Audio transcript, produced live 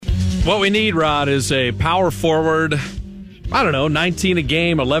What we need, Rod, is a power forward. I don't know, 19 a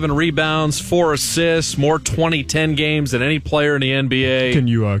game, 11 rebounds, 4 assists, more 20-10 games than any player in the NBA. Can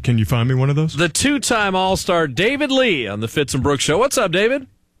you find me one of those? The two-time All-Star David Lee on the Fitz and Brooks Show. What's up, David?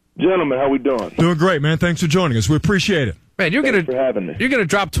 Gentlemen, how we doing? Doing great, man. Thanks for joining us. We appreciate it. Man, Thanks for having me. You're gonna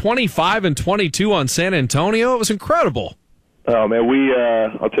drop 25 and 22 on San Antonio. It was incredible. Oh man,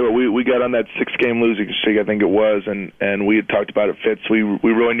 I'll tell you what, we got on that 6-game losing streak, I think it was, and we had talked about it, Fitz. We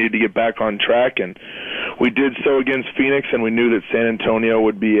really needed to get back on track, and we did so against Phoenix, and we knew that San Antonio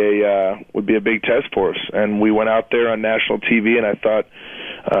would be a big test for us. And we went out there on national TV, and I thought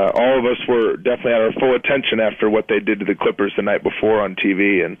all of us were definitely at our full attention after what they did to the Clippers the night before on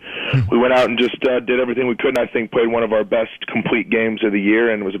TV, and we went out and just did everything we could, and I think played one of our best complete games of the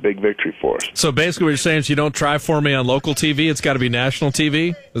year, and it was a big victory for us. So basically what you're saying is you don't try for me on local TV, it's got to be national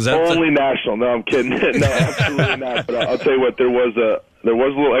TV? Is that only national? No, I'm kidding. No, absolutely not. But I'll tell you what, there was a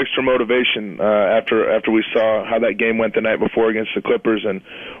little extra motivation after we saw how that game went the night before against the Clippers, and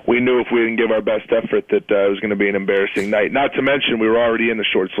we knew if we didn't give our best effort that it was going to be an embarrassing night. Not to mention we were already in the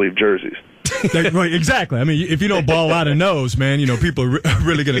short-sleeve jerseys. Right, exactly. I mean, if you don't ball out of nose, man, people are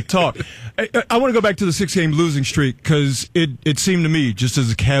really going to talk. I want to go back to the 6-game losing streak because it seemed to me, just as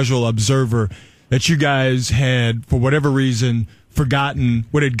a casual observer, that you guys had, for whatever reason, forgotten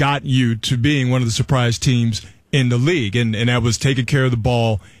what had got you to being one of the surprise teams in the league, and that was taking care of the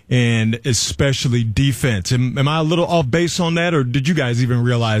ball and especially defense. Am I a little off base on that, or did you guys even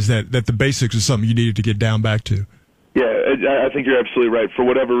realize that the basics is something you needed to get down back to? Yeah, I think you're absolutely right. For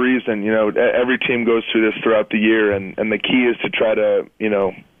whatever reason, every team goes through this throughout the year, and the key is to try to,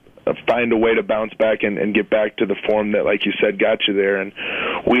 find a way to bounce back and get back to the form that, like you said, got you there. And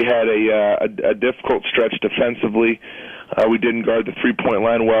we had a difficult stretch defensively. We didn't guard the three-point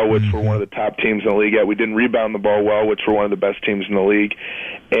line well, which we're one of the top teams in the league at. We didn't rebound the ball well, which we're one of the best teams in the league.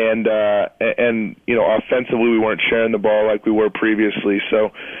 And offensively, we weren't sharing the ball like we were previously.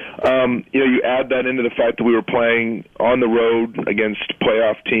 So, you add that into the fact that we were playing on the road against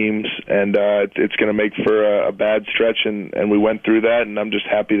playoff teams, and it's going to make for a bad stretch, and we went through that, and I'm just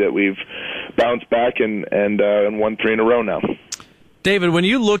happy that we've bounced back and won 3 in a row now. David, when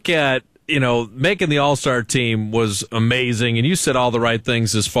you look at making the All-Star team was amazing, and you said all the right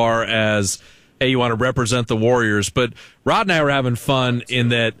things as far as, hey, you want to represent the Warriors. But Rod and I were having fun in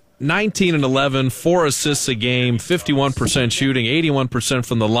that 19 and 11, 4 assists a game, 51% shooting, 81%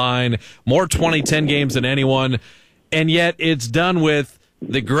 from the line, more 20-10 games than anyone, and yet it's done with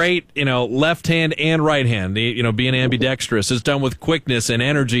the great, left hand and right hand, being ambidextrous. It's done with quickness and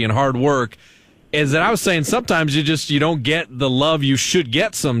energy and hard work. Is that I was saying sometimes you don't get the love you should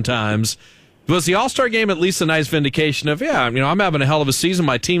get sometimes. Was the All-Star game at least a nice vindication of, I'm having a hell of a season,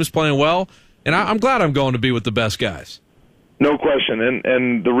 my team's playing well, and I'm glad I'm going to be with the best guys? No question,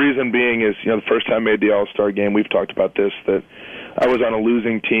 and the reason being is, the first time I made the All-Star game, we've talked about this, that I was on a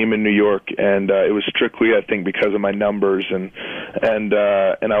losing team in New York, and it was strictly, I think, because of my numbers, and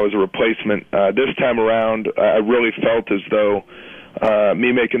I was a replacement. This time around, I really felt as though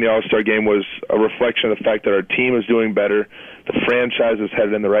me making the All-Star game was a reflection of the fact that our team is doing better, the franchise is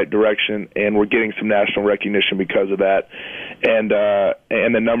headed in the right direction, and we're getting some national recognition because of that. And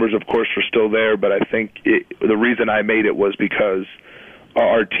the numbers, of course, were still there, but I think the reason I made it was because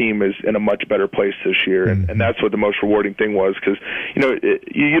our team is in a much better place this year, and that's what the most rewarding thing was, because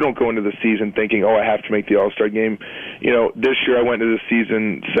you don't go into the season thinking, I have to make the All-Star game. This year I went into the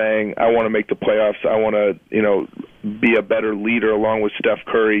season saying I want to make the playoffs. I want to be a better leader along with Steph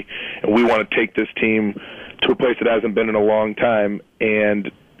Curry, and we want to take this team to a place that hasn't been in a long time. And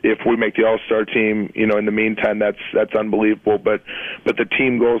if we make the All-Star team, in the meantime, that's unbelievable. But the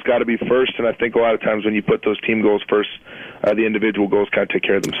team goals got to be first, and I think a lot of times when you put those team goals first, the individual goals kind of take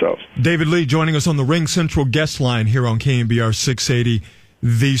care of themselves. David Lee joining us on the Ring Central guest line here on KNBR 680,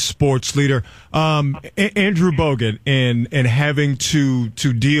 the sports leader. Andrew Bogut and having to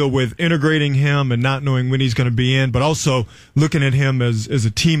deal with integrating him and not knowing when he's going to be in, but also looking at him as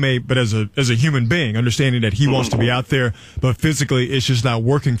a teammate, but as a human being, understanding that he wants to be out there, but physically it's just not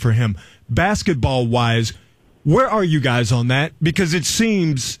working for him. Basketball-wise, where are you guys on that? Because it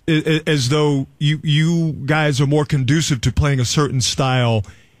seems as though you guys are more conducive to playing a certain style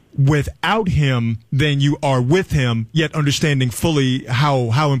without him than you are with him, yet understanding fully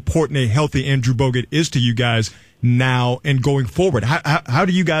how important a healthy Andrew Bogut is to you guys now and going forward. How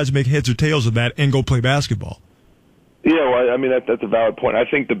do you guys make heads or tails of that and go play basketball? Yeah, well, I mean, that's a valid point. I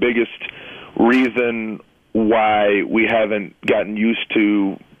think the biggest reason why we haven't gotten used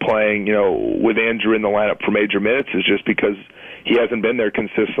to playing, with Andrew in the lineup for major minutes is just because he hasn't been there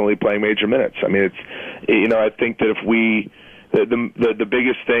consistently playing major minutes. I mean, I think that if we the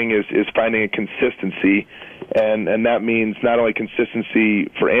biggest thing is finding a consistency, and that means not only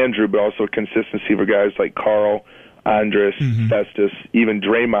consistency for Andrew, but also consistency for guys like Carl, Andres, Festus, even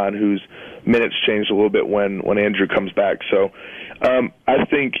Draymond, whose minutes changed a little bit when Andrew comes back. So I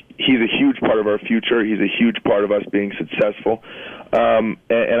think he's a huge part of our future. He's a huge part of us being successful. And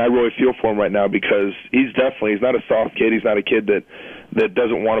I really feel for him right now because he's not a soft kid. He's not a kid that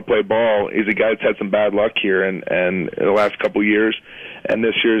doesn't want to play ball. He's a guy that's had some bad luck here and in the last couple of years, and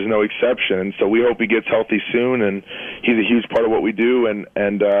this year is no exception. And so we hope he gets healthy soon, and he's a huge part of what we do.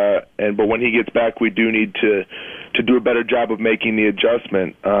 But when he gets back, we do need to do a better job of making the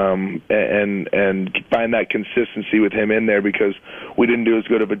adjustment and find that consistency with him in there, because we didn't do as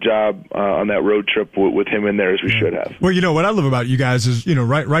good of a job on that road trip with him in there as we should have. Well, what I love about you guys is,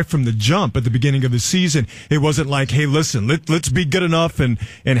 right from the jump at the beginning of the season, it wasn't like, hey, listen, let's be good enough and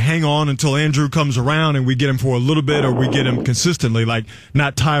hang on until Andrew comes around and we get him for a little bit or we get him consistently, like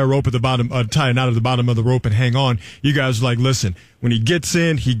not tie a rope at the bottom, tie a knot at the bottom of the rope and hang on. You guys are like, listen, when he gets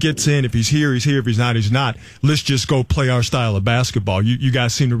in, he gets in. If he's here, he's here. If he's not, he's not. Let's just go play our style of basketball. You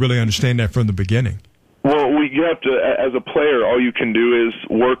guys seem to really understand that from the beginning. Well, you have to, as a player, all you can do is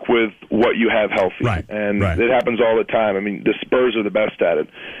work with what you have healthy. Right. And it happens all the time. I mean, the Spurs are the best at it.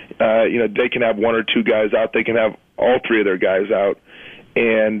 They can have one or two guys out. They can have all three of their guys out.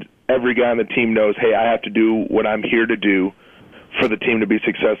 And every guy on the team knows, hey, I have to do what I'm here to do for the team to be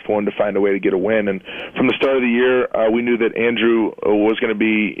successful and to find a way to get a win. And from the start of the year, we knew that Andrew was going to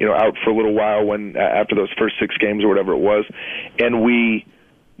be out for a little while after those first 6 games or whatever it was. And we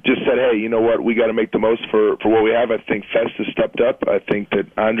just said, hey, you know what, we got to make the most for what we have. I think Festus stepped up. I think that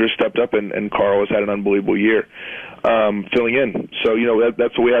Andres stepped up, and Carl has had an unbelievable year filling in. So,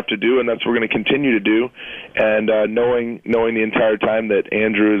 that's what we have to do, and that's what we're going to continue to do. And knowing the entire time that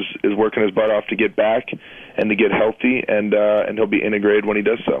Andrew is working his butt off to get back and to get healthy, and he'll be integrated when he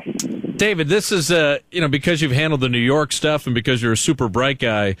does so. David, this is, because you've handled the New York stuff and because you're a super bright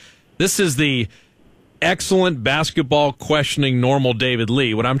guy, this is the excellent basketball questioning normal David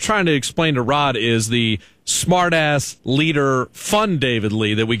Lee. What I'm trying to explain to Rod is the smart-ass leader, fun David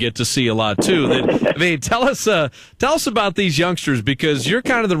Lee that we get to see a lot too. Tell us about these youngsters, because you're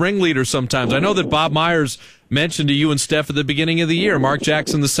kind of the ringleader sometimes. I know that Bob Myers mentioned to you and Steph at the beginning of the year, Mark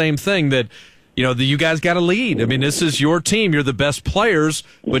Jackson the same thing, that you guys got to lead. I mean, this is your team. You're the best players,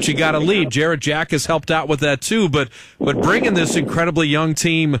 but you got to lead. Jarrett Jack has helped out with that too. But bringing this incredibly young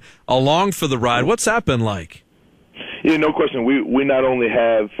team along for the ride, what's that been like? Yeah, no question. We not only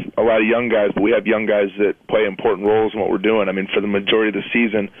have a lot of young guys, but we have young guys that play important roles in what we're doing. I mean, for the majority of the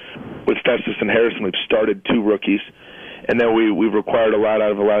season, with Festus and Harrison, we've started 2 rookies, and then we've required a lot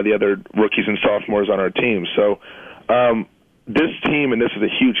out of a lot of the other rookies and sophomores on our team. So this team, and this is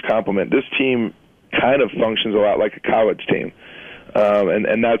a huge compliment, this team kind of functions a lot like a college team.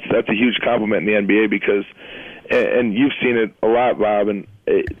 And that's a huge compliment in the NBA, because, and you've seen it a lot, Bob, and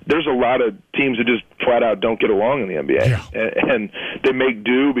there's a lot of teams that just flat out don't get along in the NBA. Yeah. And they make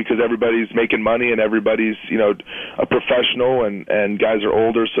do because everybody's making money and everybody's, a professional, and guys are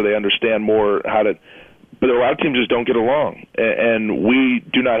older, so they understand more how to. But a lot of teams just don't get along, and we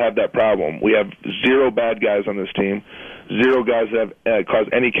do not have that problem. We have 0 bad guys on this team, 0 guys that have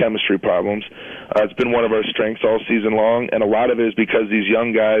caused any chemistry problems. It's been one of our strengths all season long, and a lot of it is because these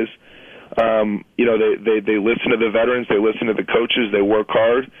young guys, they listen to the veterans, they listen to the coaches, they work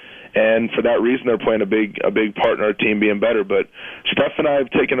hard, and for that reason they're playing a big part in our team being better. But Steph and I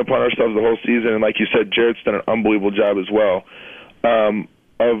have taken upon ourselves the whole season, and like you said, Jarrett's done an unbelievable job as well.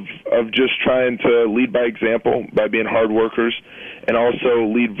 Of just trying to lead by example, by being hard workers, and also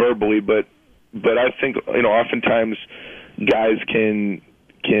lead verbally. But I think oftentimes guys can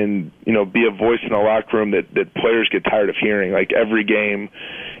be a voice in the locker room that players get tired of hearing. Like every game,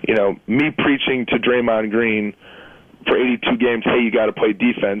 me preaching to Draymond Green for 82 games, hey, you got to play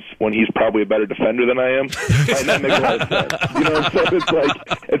defense, when he's probably a better defender than I am, might not make a lot of sense. So it's like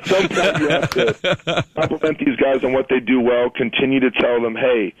at some point you have to compliment these guys on what they do well, continue to tell them,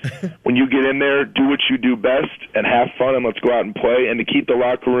 hey, when you get in there, do what you do best and have fun, and let's go out and play, and to keep the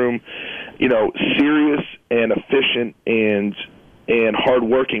locker room, serious and efficient and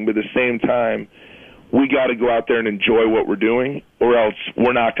hardworking, but at the same time, we got to go out there and enjoy what we're doing, or else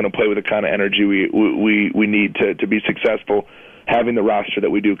we're not going to play with the kind of energy we need to be successful having the roster that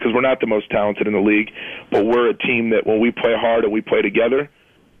we do, because we're not the most talented in the league, but we're a team that when we play hard and we play together,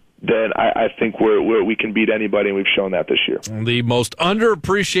 then I think we can beat anybody, and we've shown that this year. The most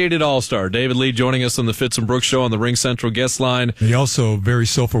underappreciated All-Star, David Lee, joining us on the Fitz and Brooks Show on the Ring Central guest line. He also very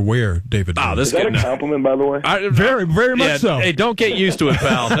self-aware, David. Is that a compliment, by the way? Very, very much so. Hey, don't get used to it,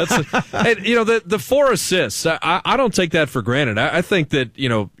 pal. The 4 assists, I don't take that for granted. I think that,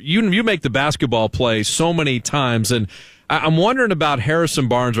 you make the basketball play so many times, and I'm wondering about Harrison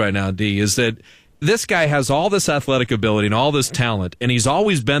Barnes right now, D, is that this guy has all this athletic ability and all this talent, and he's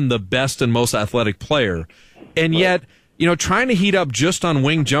always been the best and most athletic player. And yet, trying to heat up just on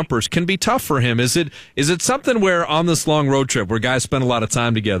wing jumpers can be tough for him. Is it something where on this long road trip where guys spend a lot of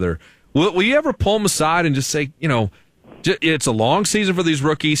time together, will you ever pull him aside and just say, it's a long season for these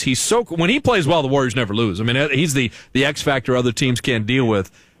rookies. When he plays well, the Warriors never lose. I mean, he's the X factor other teams can't deal with.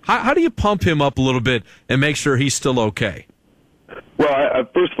 How do you pump him up a little bit and make sure he's still okay? Well,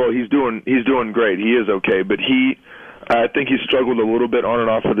 first of all, he's doing great. He is okay, but I think he struggled a little bit on and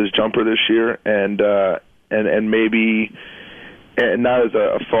off with his jumper this year, and maybe, and not as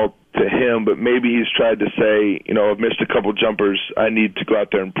a fault to him, but maybe he's tried to say, I've missed a couple jumpers. I need to go out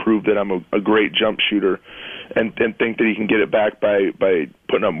there and prove that I'm a great jump shooter, and think that he can get it back by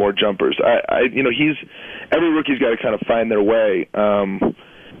putting up more jumpers. Every rookie's got to kind of find their way,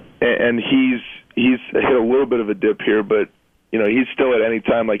 and he's hit a little bit of a dip here, but. He's still at any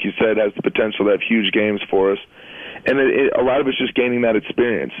time, like you said, has the potential to have huge games for us. And a lot of it's just gaining that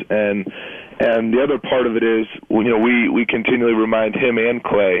experience. And the other part of it is, we continually remind him and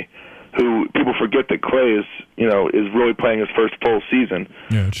Clay, who people forget that Clay is really playing his first full season.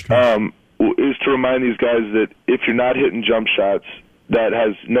 Yeah, it's true. Is to remind these guys that if you're not hitting jump shots, that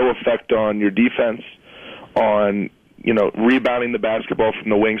has no effect on your defense, on rebounding the basketball from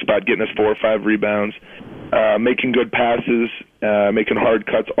the wing spot, getting us 4 or 5 rebounds, making good passes, making hard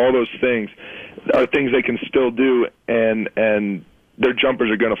cuts. All those things are things they can still do, and their jumpers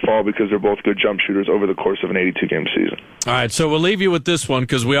are going to fall because they're both good jump shooters over the course of an 82-game season. All right, so we'll leave you with this one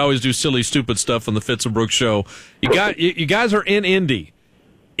because we always do silly, stupid stuff on the Fitz and Brooks Show. You guys are in Indy.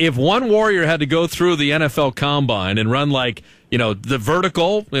 If one Warrior had to go through the NFL Combine and run the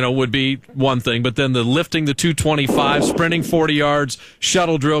vertical, would be one thing, but then the lifting the 225, sprinting 40 yards,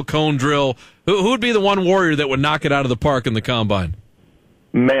 shuttle drill, cone drill, who would be the one Warrior that would knock it out of the park in the Combine?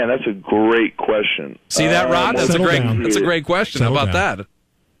 Man, that's a great question. See that, Rod? That's a great question. Settle How about down. that?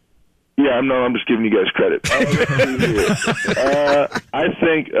 Yeah, I'm just giving you guys credit. I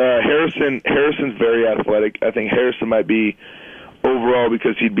think Harrison's very athletic. I think Harrison might be overall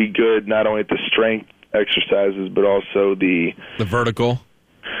because he'd be good not only at the strength exercises but also the vertical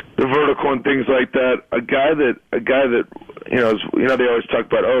and things like that. A guy that they always talk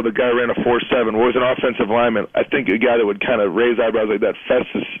about, the guy ran a 4.7, was an offensive lineman. I think a guy that would kind of raise eyebrows like that,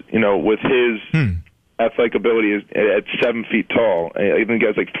 Festus, with his athletic ability is at 7 feet tall. I think he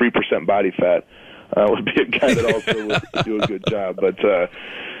has like 3% body fat. Would be a guy that also would do a good job, but I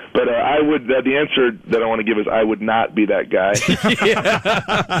would. The answer that I want to give is I would not be that guy.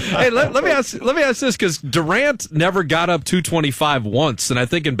 Yeah. Hey, let me ask this because Durant never got up 225 once, and I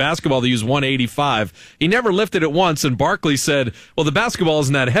think in basketball they use 185. He never lifted it once, and Barkley said, "Well, the basketball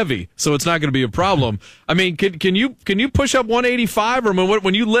isn't that heavy, so it's not going to be a problem." I mean, can you push up 185, or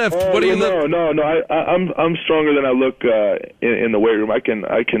when you lift? What do you lift? No. I'm stronger than I look in the weight room.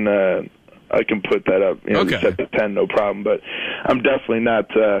 I can put that up, okay. Set to 10, no problem. But I'm definitely not.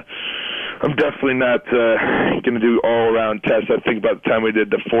 Going to do all around tests. I think about the time we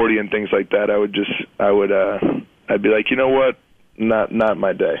did the 40 and things like that. I'd be like, you know what? Not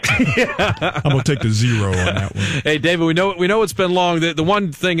my day. I'm gonna take the 0 on that one. Hey, David, we know it's been long. The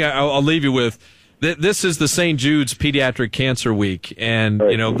one thing I'll leave you with. This is the St. Jude's Pediatric Cancer Week, and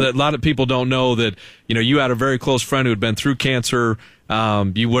right. A lot of people don't know that you had a very close friend who had been through cancer.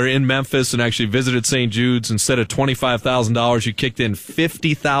 You were in Memphis and actually visited St. Jude's. Instead of $25,000, you kicked in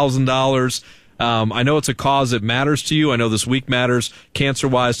 $50,000. I know it's a cause that matters to you. I know this week matters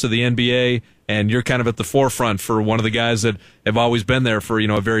cancer-wise to the NBA, and you're kind of at the forefront for one of the guys that have always been there for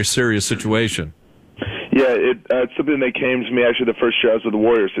a very serious situation. Yeah, it's something that came to me actually the first year I was with the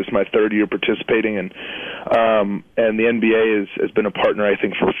Warriors. It's my 3rd year participating, and the NBA has been a partner I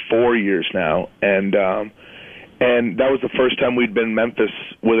think for 4 years now, and that was the first time we'd been in Memphis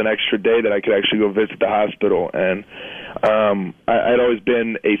with an extra day that I could actually go visit the hospital, and I'd always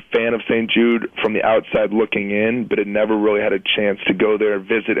been a fan of St. Jude from the outside looking in, but had never really had a chance to go there and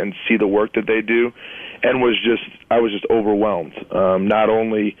visit and see the work that they do, and I was just overwhelmed. Not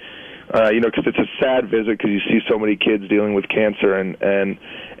only because it's a sad visit because you see so many kids dealing with cancer, and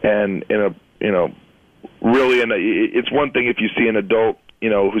it's one thing if you see an adult,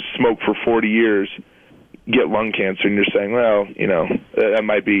 who's smoked for 40 years, get lung cancer, and you're saying, well, that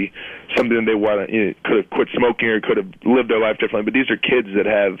might be something they could have quit smoking or could have lived their life differently. But these are kids that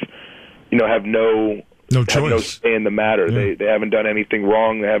have no choice, have no say in the matter. Yeah. They haven't done anything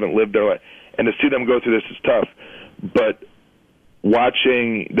wrong. They haven't lived their life, and to see them go through this is tough. But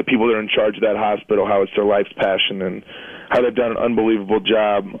watching the people that are in charge of that hospital, how it's their life's passion, and how they've done an unbelievable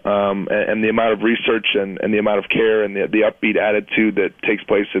job, and the amount of research and the amount of care and the upbeat attitude that takes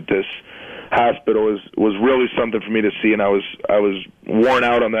place at this hospital was really something for me to see. And I was worn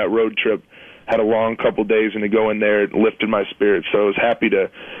out on that road trip, had a long couple days, and to go in there, it lifted my spirits. So I was happy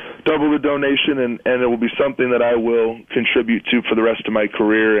to double the donation, and it will be something that I will contribute to for the rest of my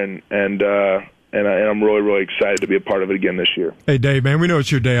career, and I'm really, really excited to be a part of it again this year. Hey, Dave, man, we know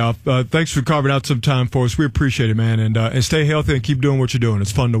it's your day off. Thanks for carving out some time for us. We appreciate it, man, and stay healthy and keep doing what you're doing.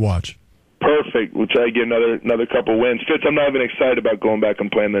 It's fun to watch. Perfect. We'll try to get another couple wins. Fitz, I'm not even excited about going back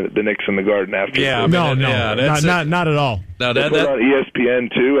and playing the Knicks in the Garden after. Yeah, not at all. No, that on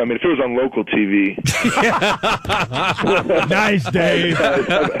ESPN too. I mean, if it was on local TV. Nice, Dave.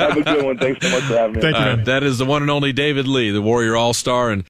 Have a good one. Thanks so much for having me. Thank you, man. That is the one and only David Lee, the Warrior All-Star, and